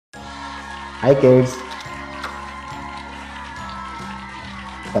Hi kids.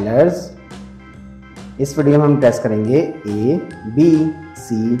 Colours, इस video में हम टेस्ट करेंगे A, B,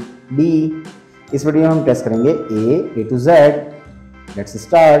 C, D। इस वीडियो में हम टेस्ट करेंगे A to Z। Let's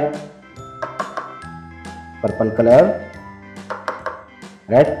start. Purple colour,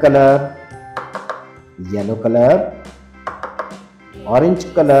 red colour, yellow colour, orange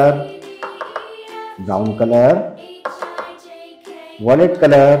colour, brown colour, violet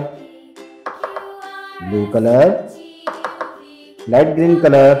colour, blue colour, light green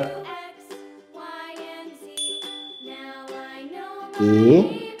colour.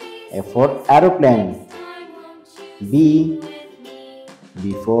 A for aeroplane, B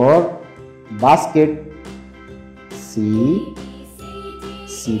for basket, C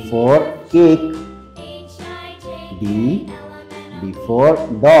for cake, D for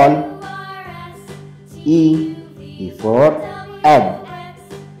doll, E for egg,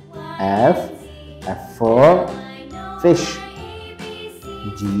 F for fish,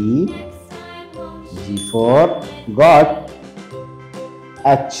 G for God,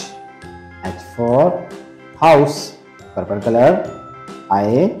 H for house। Purple color,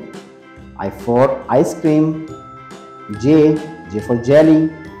 I for ice cream, J for jelly,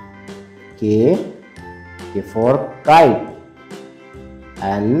 K for kite,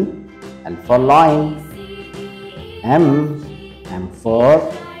 L for lion, M for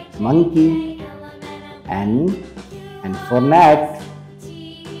monkey, N for net,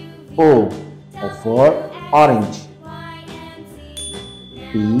 O for orange,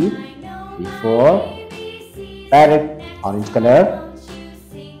 P for parrot, orange color,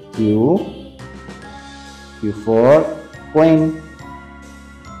 Q for queen,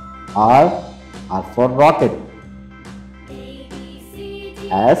 R for rocket,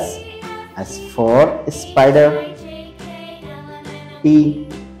 S for spider, T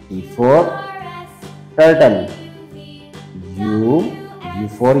for turtle, U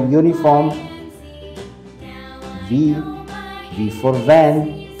for uniform, V for van,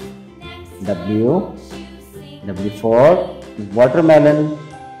 W for watermelon,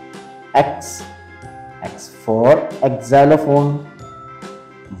 X for xylophone,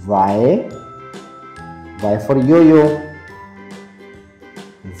 Y for yo-yo,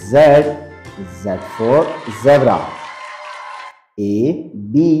 Z for zebra, A,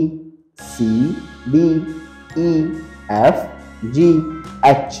 B, C, D, E, F, G,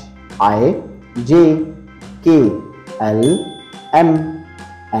 H, I, J, K, L, M,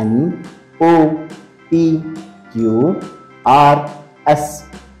 N, O, P, Q, R, S,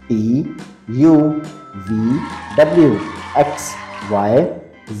 T, U, V, W, X, Y,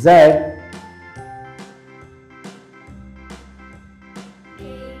 Z,